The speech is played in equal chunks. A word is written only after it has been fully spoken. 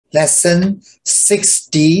lesson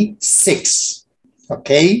 66.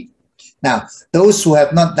 Okay. Now, those who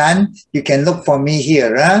have not done, you can look for me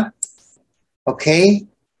here. Okay.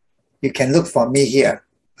 You can look for me here.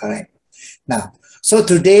 All right. Now, so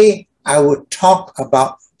today I will talk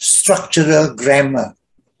about structural grammar.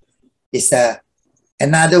 It's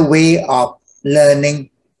another way of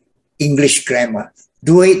learning English grammar.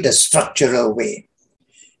 Do it the structural way.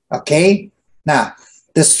 Okay. Now,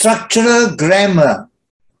 the structural grammar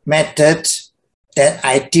method that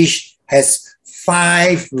I teach has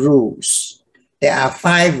 5 rules. There are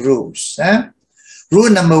 5 rules. Rule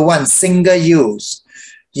number 1, single use.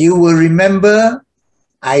 You will remember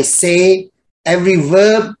I say every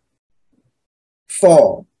verb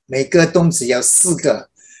 4， 每个动词有4个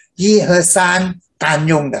，1和3单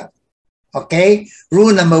用的。Okay?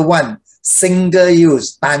 Rule number 1, single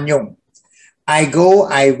use 单用。I go,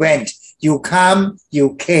 I went. You come,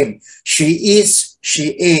 you came. She eats,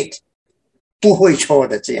 she ate. 不会错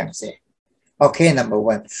的这样写。Okay, number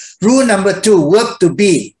 1. Rule number 2, verb to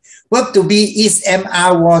be. Verb to be is,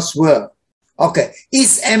 MR, was, were. Okay,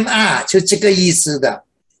 is, MR 就这个意思的。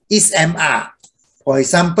is, MR. For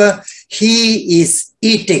example, he is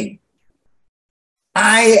eating.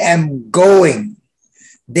 I am going.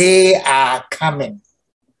 They are coming.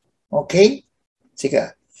 Okay? 这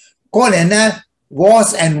个。过来呢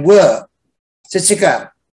was and were. 是这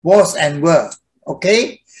个 was and were.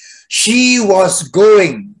 Okay? She was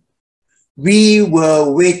going. We were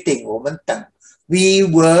waiting. 我们等。We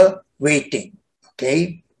were waiting.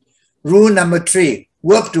 Okay? Rule number 3,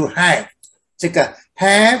 verb to have. 这个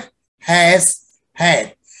have, has,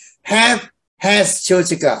 had. Have, has 就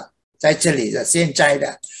这个在这里的现在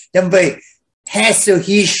的，因为 has 就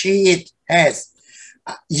he, she, it, has.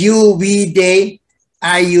 You, we, they,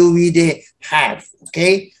 I, you, we, they have.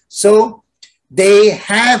 Okay? So they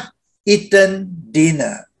have eaten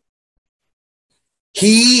dinner.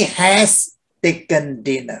 He has taken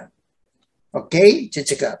dinner. Okay? 就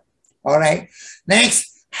这个。All right.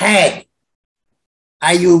 Next, had.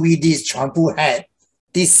 I, you, we, they 全部 had.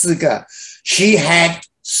 第4个 she had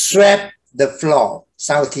swept the floor.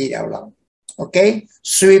 扫地了了。Okay?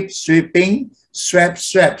 Sweep, sweeping, swept,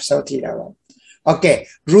 swept 扫地了了。Okay.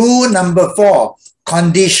 Rule number 4,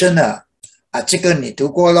 conditional. 这个你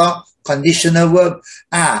读过咯 conditional verb.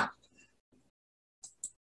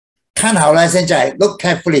 看好了现在 look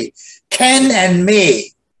carefully. Can and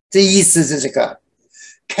may 这意思是这个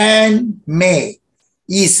can, may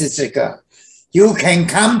意思这个 You can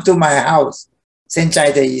come to my house 现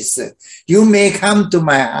在的意思 You may come to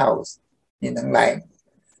my house 你能来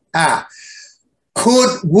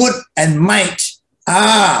could, would and might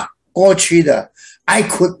过去的 I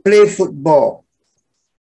could play football.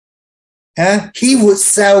 He would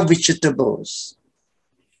sell vegetables.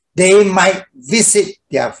 They might visit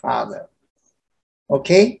their father.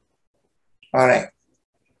 Okay? All right.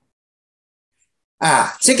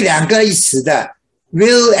 这个2个意思的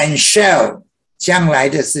will and shall 将来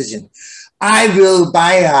的事情 I will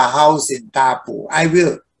buy a house in 大埔 I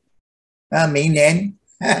will 明年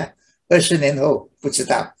20年后不知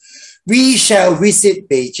道 We shall visit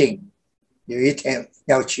Beijing 有一天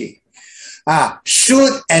要去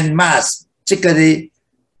should and must 这个的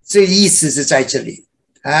这意思是在这里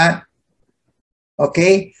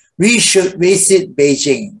Okay? We should visit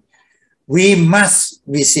Beijing. We must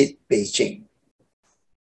visit Beijing.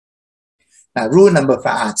 Rule number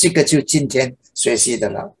 5这个就今天学习的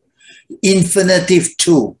了 Infinitive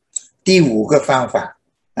to 第5个方法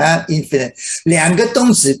infinitive 2个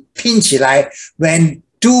动词拼起来 when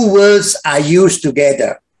 2 words are used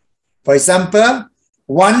together. For example,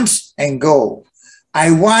 want and go.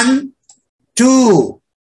 I want to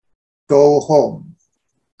go home.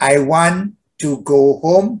 I want to go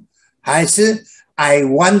home. 还是 I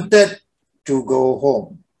wanted to go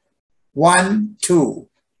home. Want to,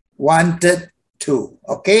 wanted to.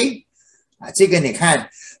 Okay? 这个你看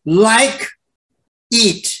like,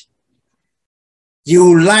 eat.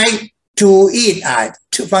 You like to eat.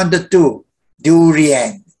放的 to,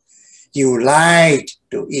 durian. You like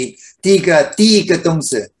to eat. 第一个动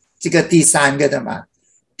词，这个第3个的嘛。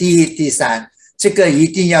第3，这个一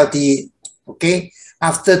定要第一。Okay?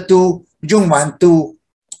 After to 用完 to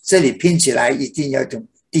这里拼起来一定要用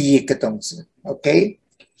第1个动词 OK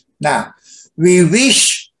那 we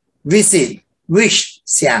wish visit wish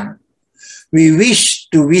想 we wish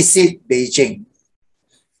to visit Beijing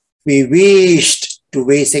we wished to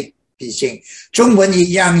visit Beijing 中文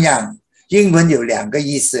一样样英文有2个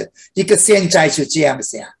意思一个现在就这样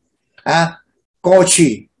想过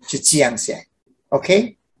去就这样想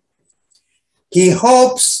OK He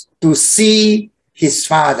hopes to see his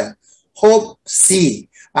father. Hope, see.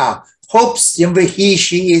 hopes 因为 he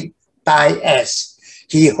she die as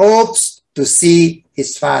he hopes to see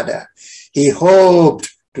his father. He hoped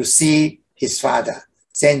to see his father.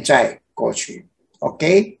 现在过去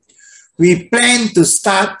OK. We plan to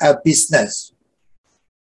start a business.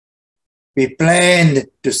 We planned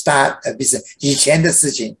to start a business. 以前的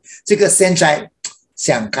事情，这个现在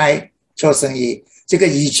想开做生意，这个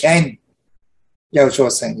以前要做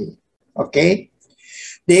生意 OK.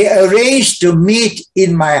 They arranged to meet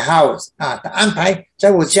in my house. 他安排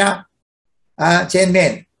在我家见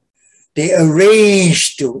面。They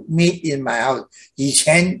arranged to meet in my house. 以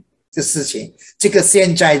前的事情，这个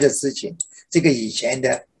现在的事情，这个以前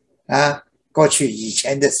的过去以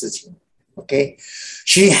前的事情 OK.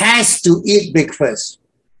 She has to eat breakfast.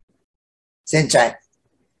 现在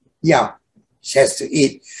要 she has to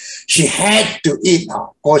eat. She had to eat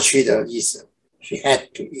过去的意思 She had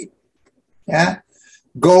to eat.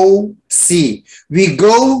 Go see. We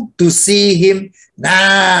go to see him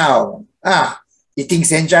now. 一定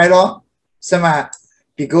现在咯，是吗？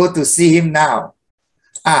 We go to see him now.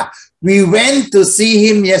 We went to see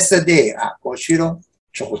him yesterday. 过去咯，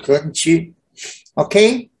昨天去。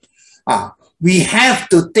OK. We have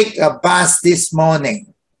to take a bus this morning.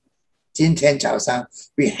 今天早上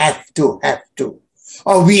we have to.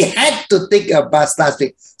 We had to take a bus last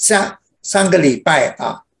week. 上个礼拜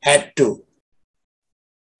had to.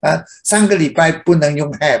 上个礼拜不能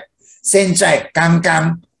用 have. 现在刚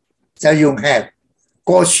刚就用 have.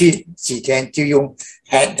 过去几天就用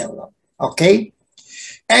had 了 OK.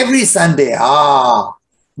 Every Sunday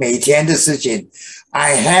每天的事情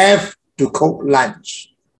I have to cook lunch.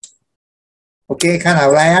 OK 看好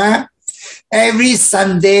来Every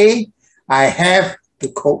Sunday I have to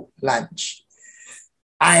cook lunch.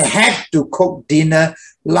 I had to cook dinner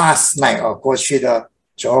last night 过去的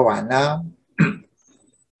昨晚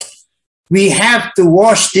We have to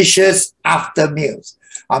wash dishes after meals.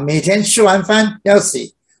 每天吃完饭要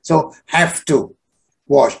洗 So have to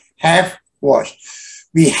wash. Have wash.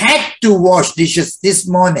 We had to wash dishes this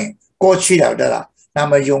morning. 过去了的啦，那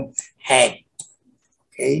么用 had.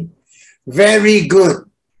 Okay. Very good.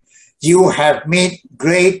 You have made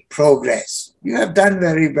great progress. You have done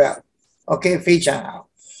very well. Okay, 非常好。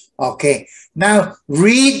Okay. Now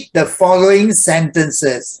read the following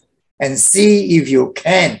sentences and see if you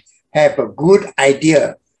can have a good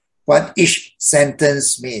idea what each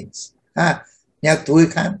sentence means. 你要读一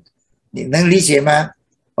看，你能理解吗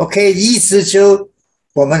 ？OK， 意思就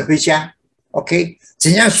我们回家。OK，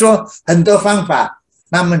 怎样说很多方法，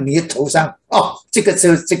那么你的头上这个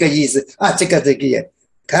就这个意思这个也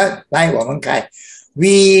看来我们看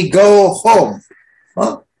 ，We go home，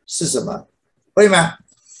 是什么？会吗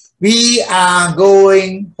 ？We are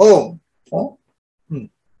going home，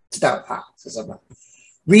 知道是什么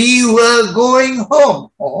 ？We were going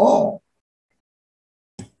home，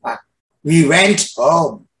 We went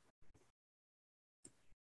home.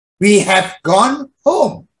 We have gone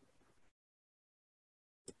home.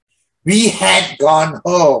 We had gone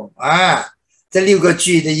home. 这6个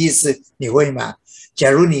句的意思你会吗？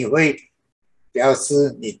假如你会，表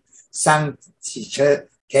示你上几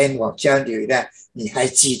天我教你的，你还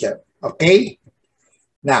记得 ？OK？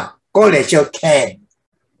 那过来就 can.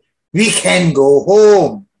 We can go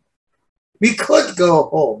home. We could go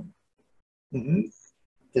home.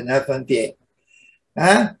 怎么分别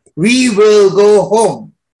？We will go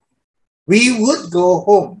home. We would go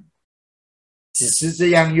home. 只是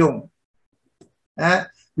这样用。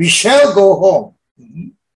We shall go home.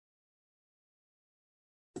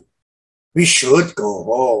 We should go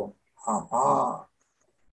home.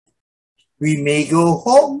 We may go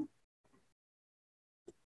home.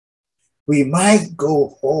 We might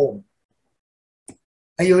go home.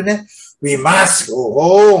 还有呢 We must go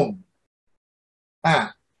home.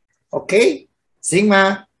 OK， 行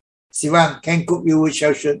吗？希望 can cook you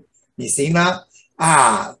shall should 你行吗？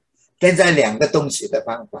现在2个动词的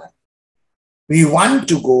方法。We want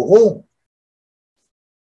to go home.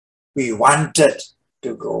 We wanted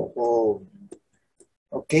to go home.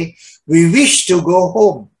 OK， We wish to go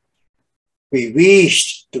home. We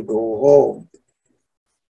wished to go home.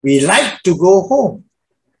 We like to go home.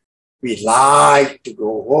 We like to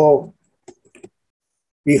go home.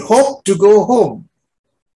 We hope to go home.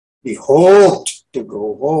 We hoped to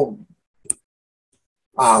go home.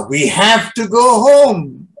 We have to go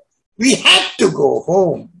home. We had to go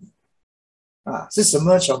home. 是什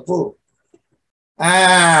么重复？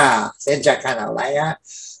现在看好来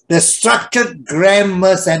The structured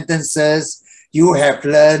grammar sentences you have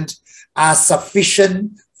learned are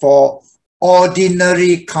sufficient for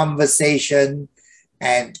ordinary conversation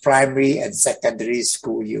and primary and secondary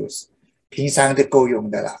school use. 平常就够用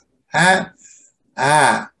的了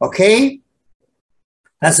OK，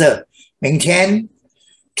 但是明天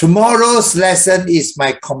Tomorrow's lesson is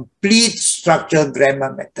my complete structured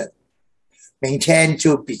grammar method。明天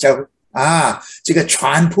就比较这个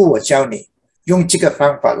全部我教你用这个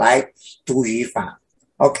方法来读语法。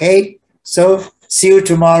Okay, so see you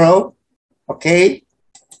tomorrow. Okay,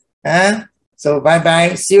 so bye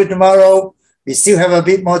bye. See you tomorrow. We still have a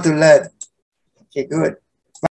bit more to learn. Okay, good.